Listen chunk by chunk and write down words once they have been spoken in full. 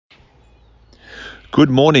Good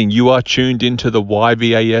morning. You are tuned into the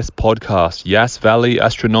YVAS podcast, Yass Valley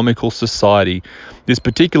Astronomical Society. This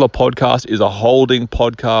particular podcast is a holding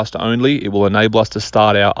podcast only. It will enable us to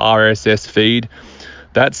start our RSS feed.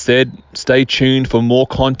 That said, stay tuned for more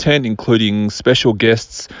content, including special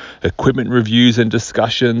guests, equipment reviews and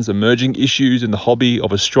discussions, emerging issues in the hobby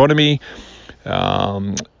of astronomy,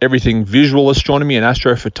 everything visual astronomy and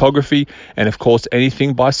astrophotography, and of course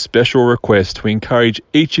anything by special request. We encourage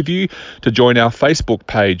each of you to join our Facebook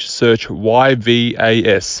page, search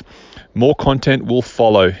YVAS. More content will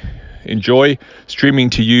follow. Enjoy.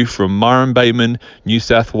 Streaming to you from Murrumbateman, New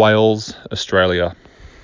South Wales, Australia.